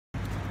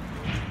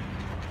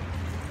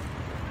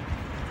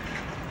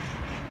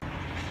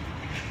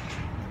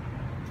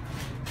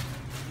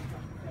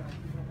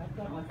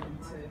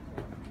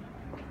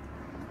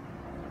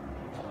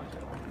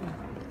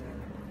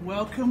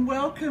Welcome,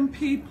 welcome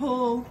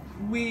people.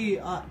 We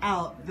are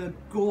out the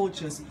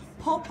gorgeous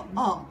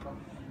pop-up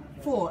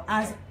for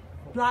As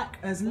Black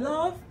as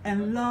Love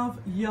and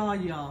Love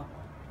Yaya.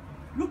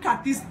 Look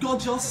at this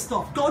gorgeous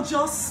stuff,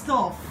 gorgeous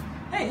stuff.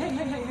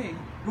 Hey.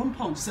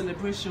 Rumpong,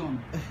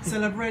 celebration,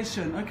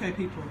 celebration. Okay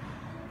people,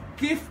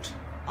 gift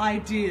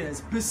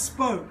ideas,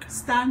 bespoke,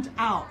 stand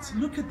out.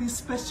 Look at this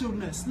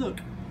specialness, look.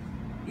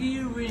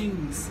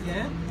 Earrings,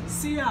 yeah?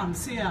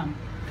 Siam.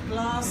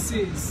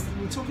 Glasses.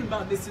 We're talking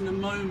about this in a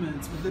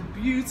moment with the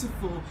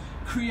beautiful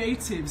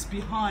creatives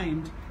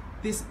behind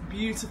this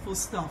beautiful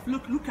stuff.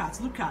 Look at.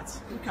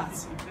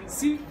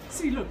 See,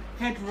 look,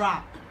 head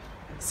wrap.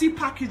 See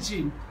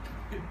packaging.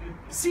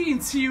 See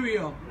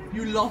interior.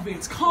 You love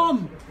it.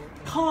 Come.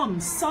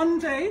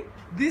 Sunday,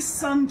 this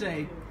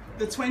Sunday,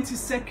 the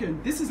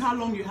 22nd. This is how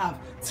long you have.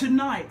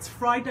 Tonight,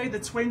 Friday the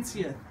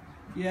 20th.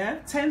 Yeah,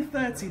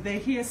 10:30. They're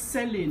here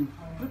selling.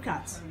 Look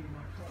at.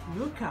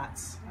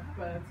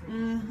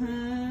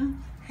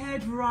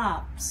 Head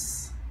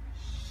wraps.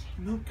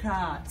 Look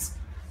at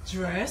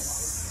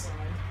dress,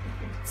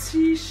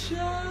 t-shirt,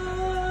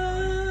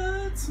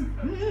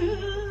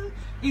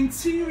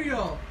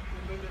 interior.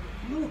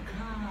 Look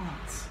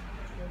at.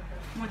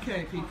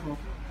 Okay, people.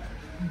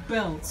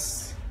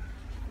 Belts,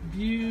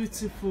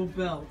 beautiful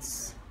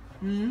belts.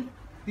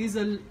 These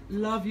are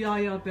Love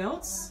Yaya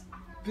belts,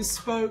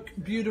 bespoke,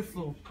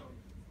 beautiful.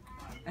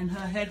 And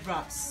her head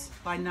wraps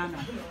by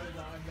Nana.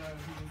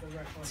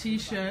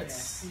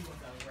 T-shirts,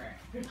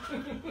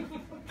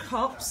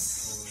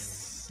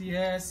 cups,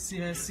 yes.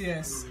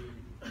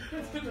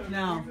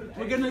 Now,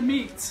 we're going to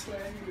meet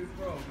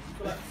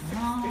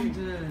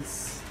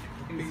founders.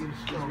 This is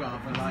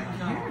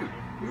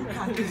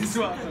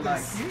rather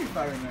like you, if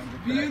I remember.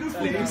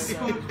 Beautiful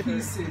bespoke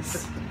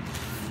pieces.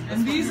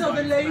 And these are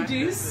the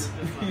ladies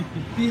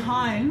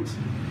behind.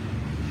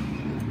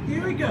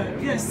 Here we go.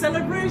 Yes,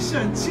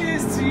 celebration.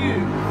 Cheers to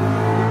you.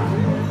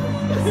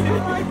 I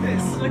like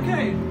this.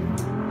 Okay.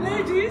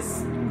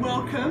 Ladies,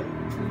 welcome.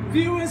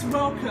 Viewers,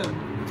 welcome.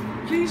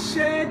 Please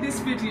share this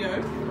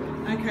video,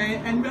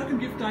 okay, and welcome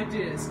gift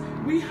ideas.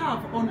 We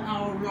have on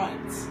our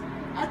right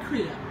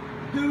AKUA,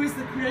 who is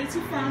the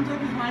creative founder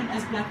behind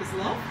As Black as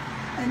Love,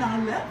 and our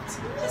left,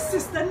 his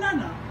sister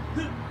Nana,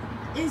 who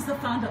is the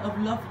founder of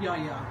Love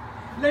Yaya.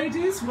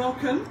 Ladies,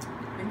 welcome.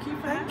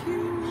 Thank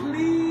you.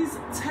 Please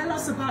tell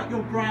us about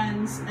your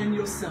brands and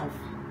yourself.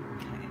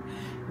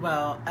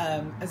 Well,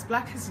 As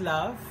Black as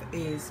Love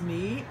is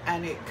me,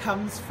 and it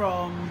comes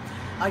from,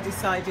 I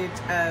decided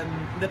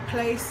the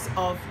place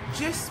of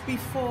just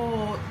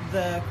before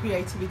the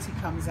creativity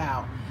comes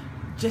out,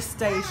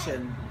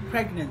 gestation,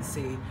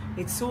 pregnancy,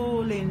 it's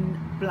all in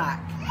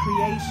black.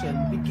 Creation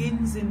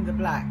begins in the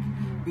black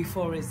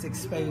before it's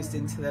exposed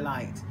into the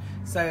light.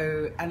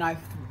 So, and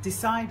I've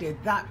decided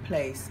that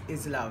place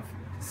is love.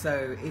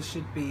 So it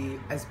should be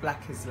As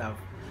Black as Love.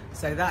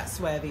 So that's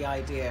where the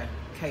idea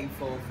came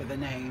for the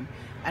name.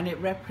 And it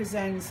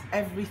represents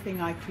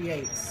everything I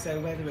create. So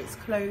whether it's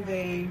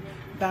clothing,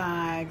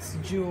 bags,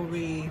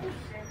 jewelry,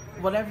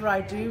 whatever I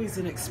do is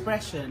an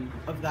expression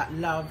of that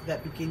love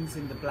that begins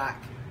in the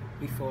black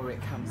before it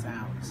comes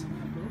out.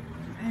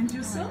 And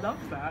yourself? I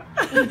love that.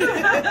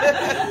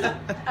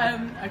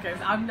 Okay,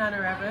 so I'm Nana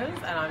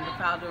Evans and I'm the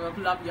founder of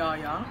Love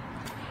Yaya.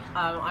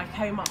 I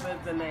came up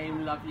with the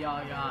name Love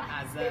Yaya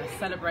as a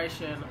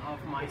celebration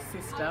of my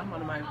sister,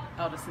 one of my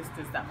elder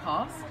sisters that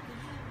passed,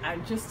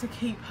 and just to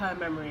keep her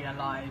memory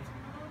alive.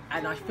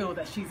 And I feel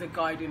that she's a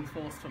guiding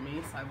force for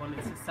me, so I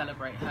wanted to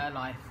celebrate her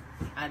life,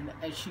 and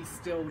she's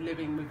still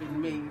living within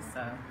me,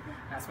 so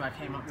that's where I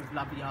came up with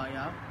Love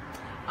Yaya.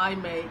 I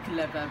make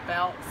leather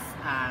belts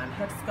and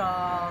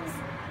headscarves,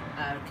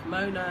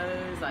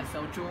 kimonos, I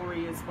sell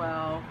jewelry as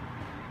well.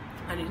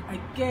 And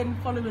again,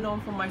 following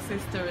on from my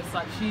sister, it's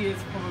like she is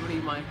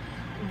probably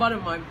one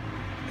of my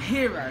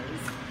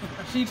heroes.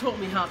 She taught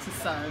me how to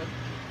sew,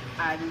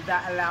 and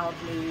that allowed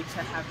me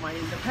to have my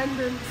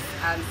independence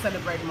and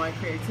celebrate my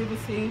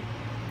creativity.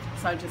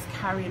 So I'm just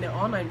carrying it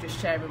on. I'm just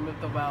sharing with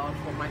the world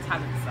what my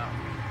talents are.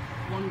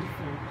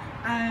 Wonderful.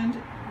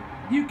 And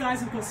you guys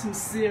have got some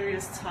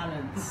serious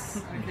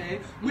talents, okay?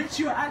 Which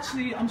you're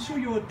actually, I'm sure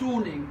you're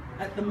adorning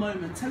at the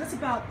moment. Tell us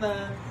about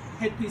the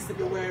headpiece that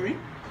you're wearing.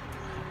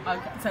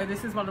 Okay, so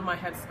this is one of my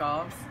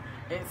headscarves.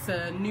 It's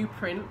a new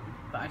print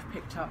that I've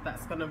picked up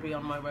that's going to be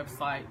on my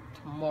website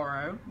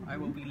tomorrow. I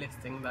will be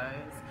listing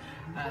those.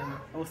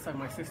 Also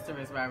my sister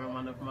is wearing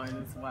one of mine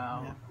as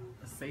well. Yeah.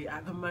 See,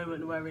 at the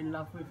moment we're in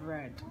love with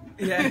red.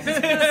 Yes.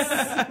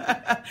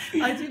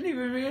 I didn't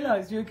even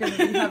realise you were going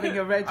to be having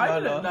a red one on. I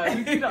don't know,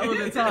 we do that all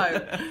the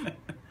time.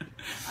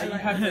 And you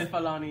have the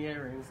Fulani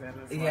earrings then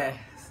as well.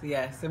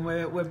 Yes, and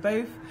we're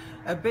both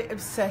a bit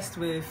obsessed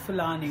with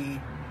Fulani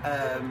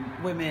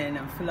women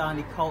and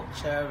Fulani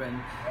culture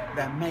and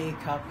their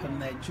makeup and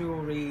their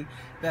jewellery,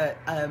 but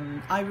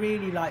I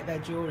really like their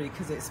jewellery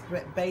because it's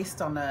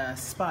based on a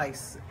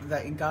spice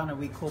that in Ghana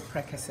we call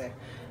prekese,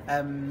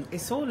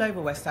 It's all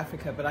over West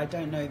Africa, but I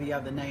don't know the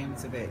other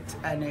names of it.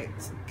 And it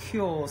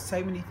cures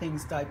so many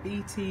things: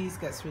 diabetes,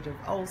 gets rid of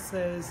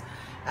ulcers,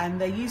 and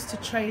they used to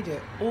trade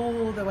it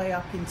all the way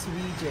up into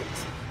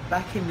Egypt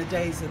back in the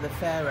days of the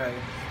Pharaoh.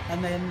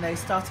 And then they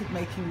started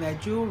making their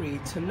jewelry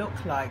to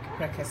look like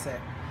prekese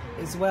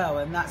as well,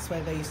 and that's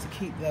where they used to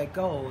keep their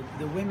gold.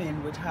 The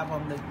women would have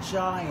on the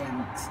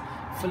giant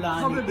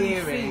Fulani Probably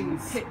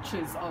earrings. seen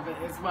pictures of it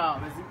as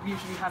well, as it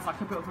usually has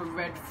like a bit of a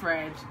red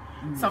thread.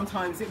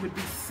 Sometimes it would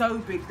be so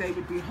big they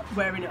would be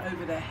wearing it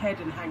over their head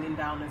and hanging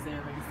down as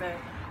earrings. They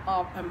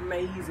are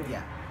amazing.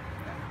 Yeah.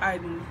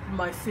 And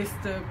my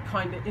sister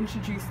kind of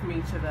introduced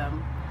me to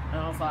them, and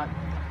I was like,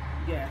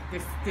 yeah,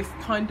 this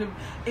kind of,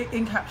 it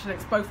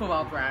encapsulates both of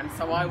our brands,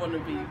 so I want to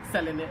be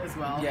selling it as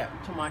well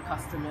to my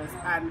customers.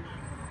 And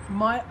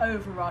my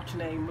overarching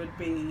aim would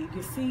be,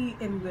 you see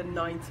in the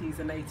 90s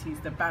and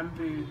 80s, the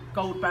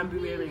gold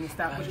bamboo earrings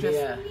that was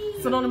just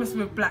synonymous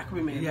with black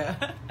women.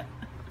 Yeah.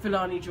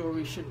 Fulani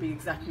jewellery should be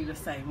exactly the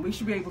same. We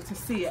should be able to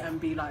see it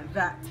and be like,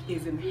 that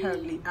is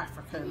inherently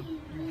African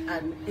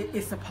and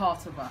it's a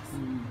part of us.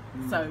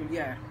 So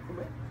yeah,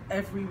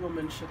 every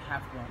woman should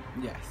have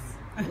one. Yes.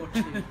 Or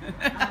two.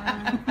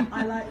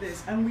 I like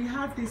this, and we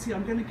have this here.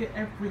 I'm going to get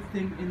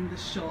everything in the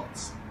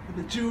shots,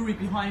 the jewelry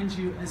behind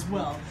you as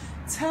well.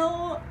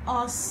 Tell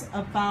us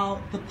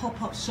about the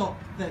pop-up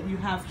shop that you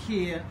have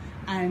here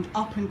and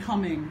up and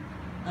coming,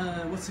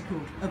 what's it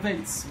called,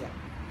 events. Yeah.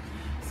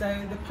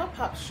 So the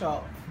pop-up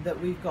shop that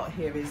we've got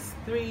here is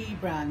 3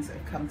 brands that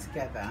have come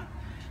together,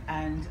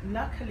 and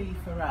luckily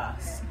for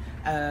us,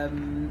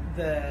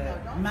 the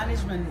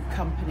management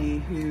company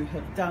who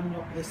have done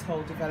this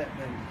whole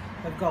development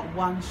have got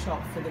one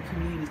shop for the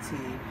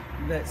community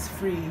that's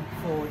free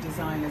for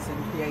designers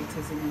and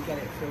creators, and you get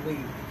it for a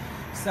week.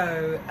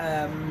 So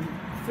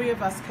 3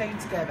 of us came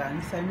together,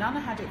 and so Nana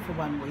had it for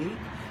 1 week,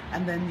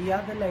 and then the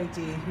other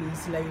lady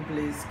whose label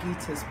is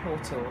Gita's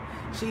Portal,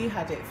 she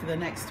had it for the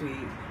next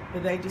week,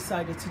 but they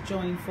decided to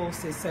join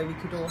forces so we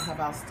could all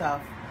have our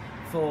stuff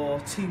for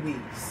 2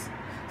 weeks.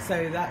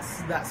 So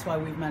that's why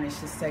we've managed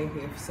to stay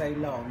here for so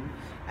long.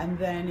 And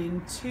then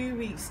in 2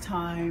 weeks'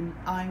 time,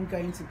 I'm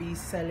going to be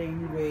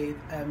selling with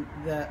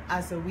the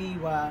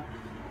Azawiwa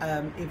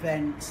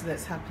event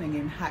that's happening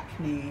in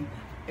Hackney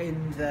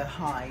in the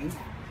Hive.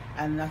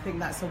 And I think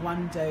that's a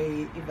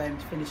 1-day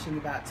event finishing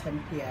about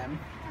 10 p.m.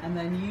 And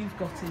then you've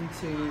got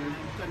into...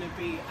 I'm going to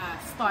be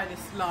at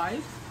Stylist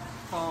Live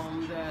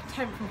from the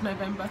 10th of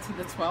November to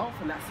the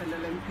 12th, and that's in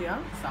Olympia.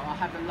 So I'll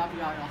have a Love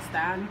Yaya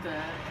stand.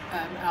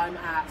 I'm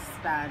at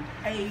stand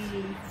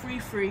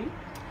A33,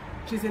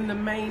 which is in the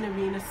main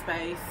arena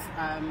space.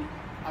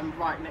 I'm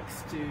right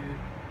next to,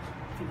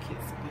 I think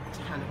it's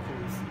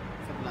Botanicals,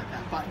 something like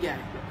that. But yeah,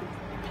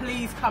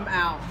 please come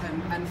out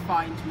and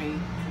find me.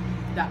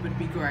 That would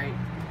be great.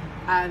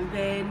 And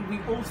then we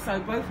also,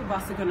 both of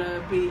us are going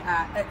to be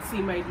at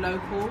Etsy Made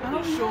Local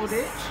in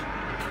Shoreditch.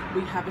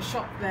 We have a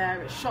shop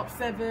there, it's Shop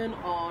 7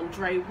 on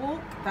Dre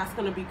Walk. That's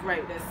going to be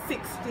great. There's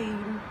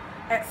 16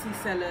 Etsy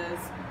sellers,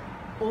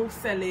 all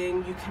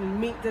selling. You can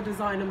meet the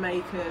designer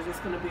makers. It's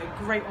going to be a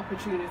great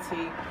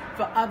opportunity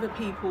for other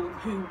people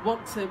who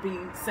want to be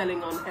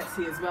selling on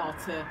Etsy as well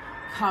to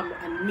come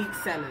and meet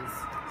sellers.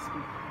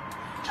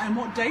 And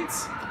what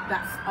dates?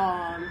 That's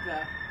on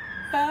the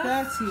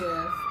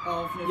 30th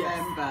of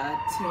November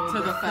till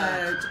the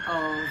 3rd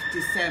of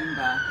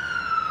December.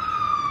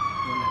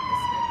 We'll let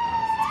this go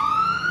past.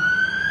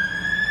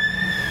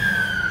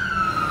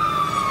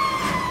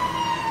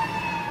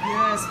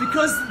 Yes,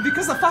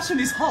 because the fashion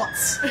is hot.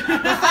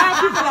 The fire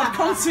people have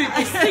come to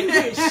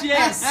extinguish.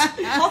 Yes,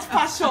 hot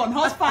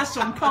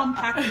fashion, come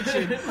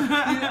packaging.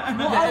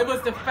 It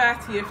was the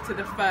 30th to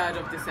the 3rd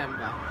of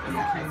December, in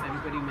case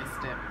anybody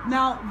missed it.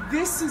 Now,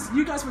 this is,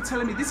 you guys were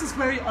telling me, this is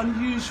very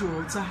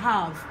unusual to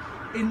have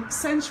in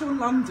central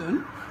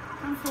London.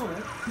 Come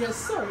forward. Yes,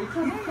 sorry,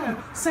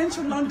 come.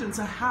 Central London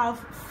to have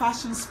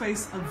fashion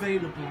space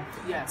available.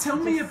 Yeah. Tell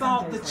me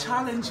about the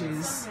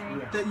challenges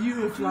that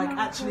you have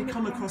actually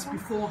come across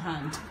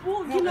beforehand.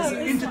 Well, you know, as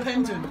an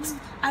independent.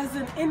 As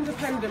an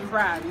independent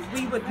brand,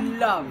 we would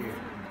love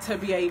to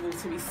be able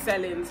to be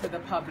selling to the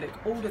public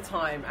all the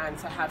time and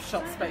to have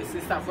shop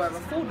spaces that were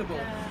affordable.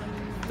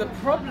 The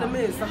problem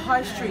is the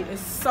high street is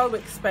so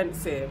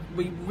expensive.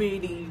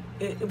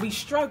 We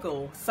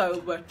struggle.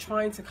 So we're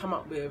trying to come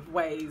up with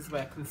ways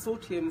where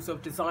consortiums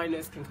of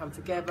designers can come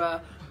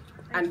together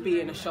and be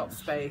in a shop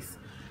space.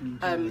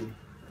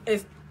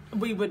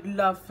 We would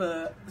love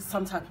for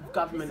some type of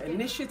government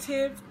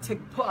initiative to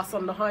put us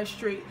on the high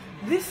street.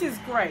 This is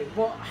great.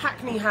 What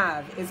Hackney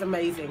have is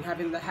amazing,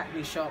 having the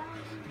Hackney shop,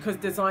 because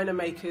designer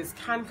makers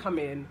can come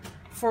in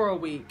for a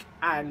week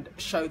and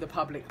show the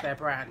public their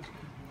brand.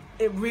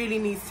 It really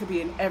needs to be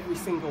in every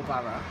single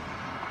borough.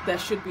 There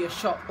should be a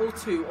shop or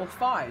 2 or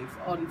 5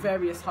 on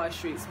various high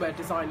streets where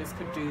designers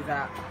could do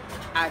that,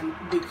 and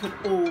we could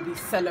all be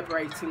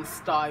celebrating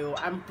style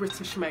and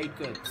British made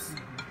goods.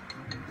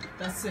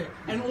 That's it.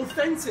 And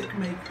authentic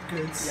made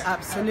goods. Yeah,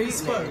 absolutely.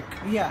 Bespoke.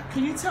 Yeah.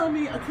 Can you tell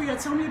me,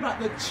 AKUA, tell me about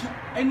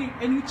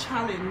any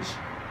challenge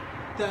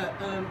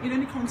that, in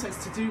any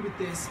context to do with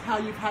this, how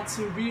you've had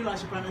to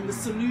realise your brand and the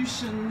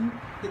solution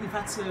that you've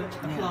had to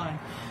apply? Yeah.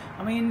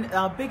 I mean,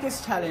 our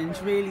biggest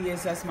challenge really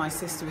is, as my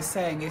sister was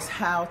saying, is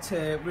how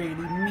to really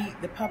meet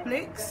the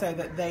public so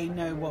that they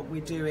know what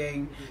we're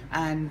doing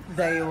and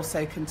they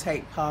also can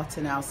take part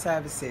in our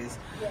services.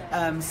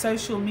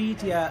 Social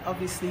media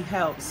obviously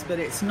helps, but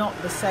it's not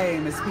the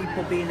same as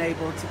people being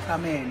able to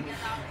come in.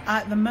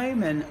 At the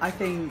moment, I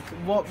think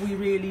what we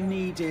really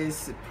need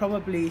is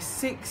probably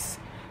 6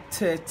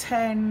 to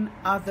 10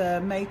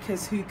 other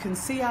makers who can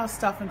see our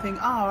stuff and think,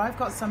 oh, I've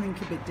got something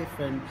a bit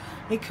different.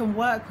 It can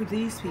work with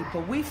these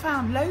people. We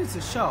found loads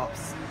of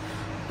shops,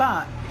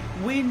 but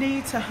we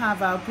need to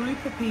have our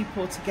group of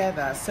people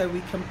together so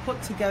we can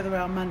put together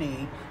our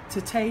money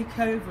to take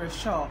over a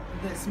shop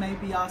that's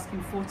maybe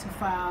asking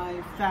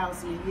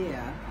 45,000 a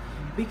year,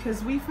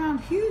 because we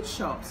found huge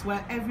shops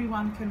where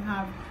everyone can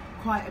have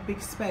quite a big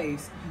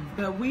space,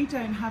 but we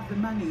don't have the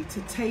money to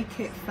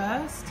take it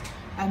first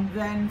and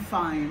then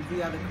find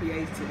the other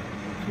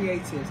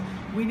creatives.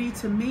 We need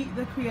to meet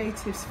the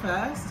creatives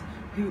first,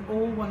 who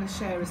all want to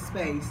share a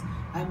space,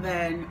 and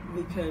then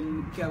we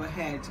can go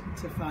ahead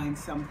to find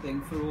something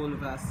for all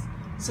of us.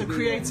 So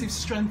creative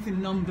strength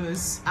in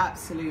numbers.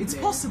 Absolutely. It's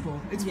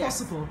possible. It's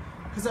possible.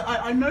 Because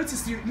I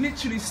noticed you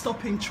literally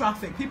stopping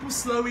traffic, people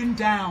slowing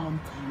down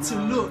to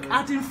look,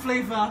 adding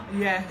flavour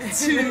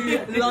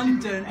to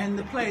London and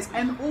the place,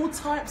 and all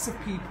types of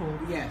people.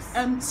 Yes.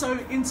 So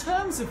in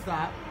terms of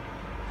that,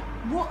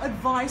 what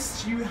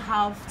advice do you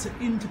have to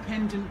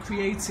independent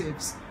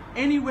creatives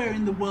anywhere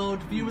in the world,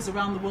 viewers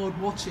around the world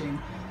watching?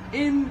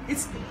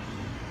 It's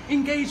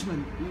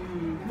engagement.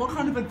 What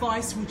kind of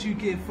advice would you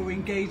give for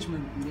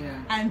engagement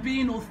and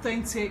being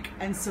authentic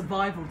and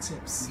survival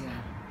tips?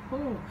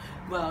 Oh,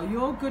 well,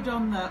 you're good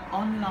on the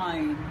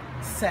online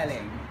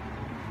selling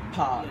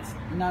part.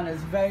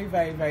 Nana's very,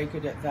 very, very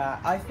good at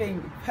that. I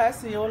think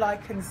personally all I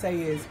can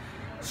say is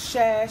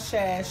share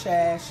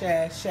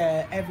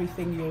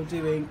everything you're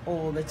doing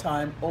all the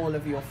time, all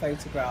of your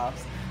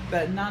photographs.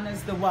 But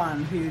Nana's the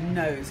one who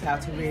knows how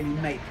to really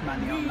make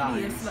money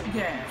online.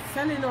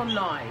 Selling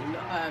online,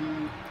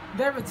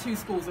 there are 2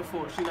 schools of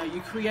thought. You know, you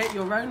create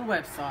your own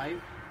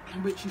website,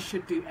 which you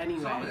should do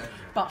anyway,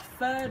 but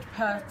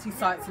third-party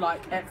sites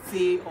like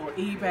Etsy or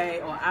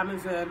eBay or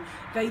Amazon,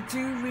 they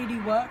do really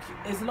work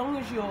as long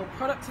as your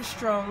product is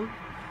strong,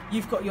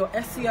 you've got your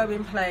SEO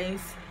in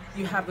place,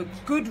 you have a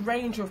good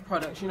range of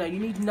products. You know, you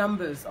need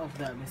numbers of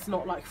them. It's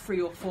not like 3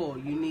 or 4.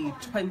 You need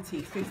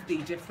 20, 50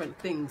 different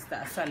things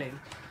that are selling.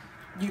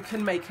 You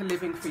can make a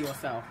living for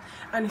yourself.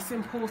 And it's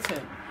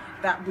important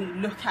that we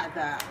look at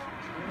that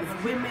as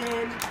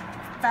women,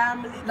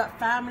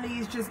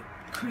 families, just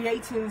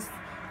creating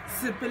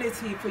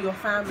stability for your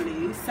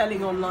family.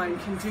 Selling online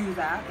can do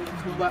that. You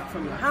can work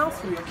from your house,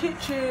 from your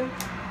kitchen.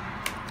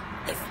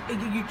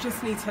 You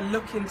just need to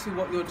look into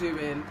what you're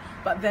doing,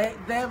 but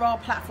there are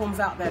platforms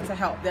out there to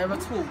help. There are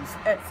tools.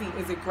 Etsy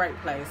is a great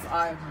place.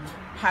 I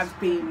have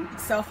been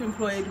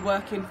self-employed,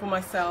 working for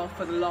myself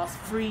for the last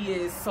 3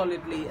 years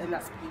solidly, and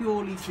that's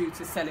purely due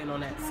to selling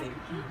on Etsy.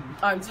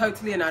 I'm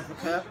totally an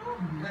advocate.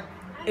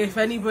 If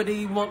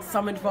anybody wants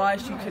some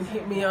advice, you can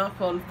hit me up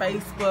on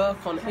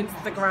Facebook, on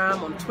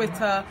Instagram, on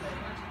Twitter.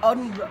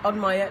 On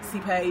my Etsy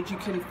page, you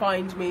can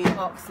find me,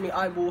 ask me.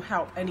 I will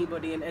help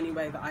anybody in any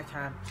way that I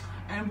can.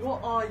 And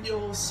what are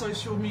your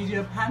social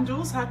media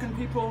handles? How can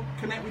people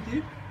connect with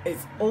you?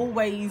 It's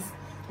always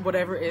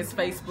whatever it is,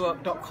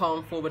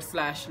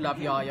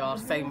 facebook.com/LoveYaya.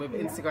 Same with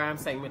Instagram,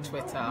 same with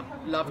Twitter.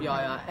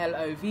 LoveYaya,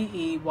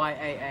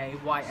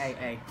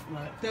 LOVEYAAYAA.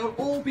 Right. They'll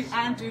all be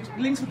added,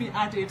 links will be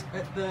added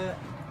at the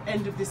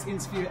end of this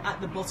interview, at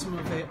the bottom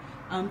of it.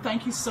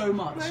 Thank you so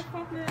much. No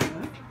problem.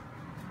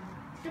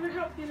 Can I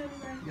help you in any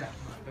way? Yeah,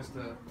 just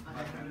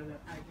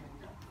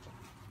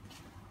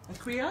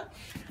AKUA,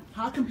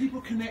 how can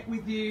people connect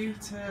with you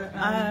to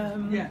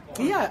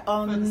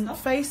on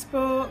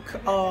Facebook,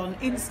 on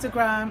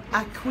Instagram,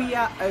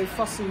 AKUA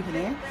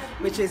OFOSUHENE,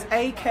 which is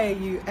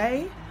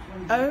AKUA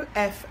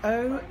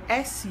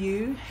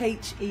OFOSUHENE,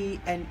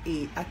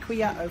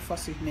 AKUA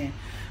OFOSUHENE.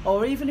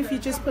 Or even if you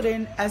just put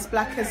in As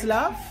Black as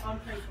Love,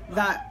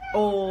 that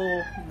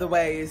all the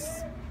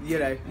ways, you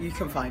know, you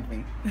can find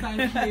me.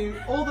 Thank you.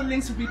 All the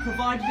links will be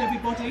provided,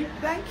 everybody.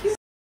 Thank you.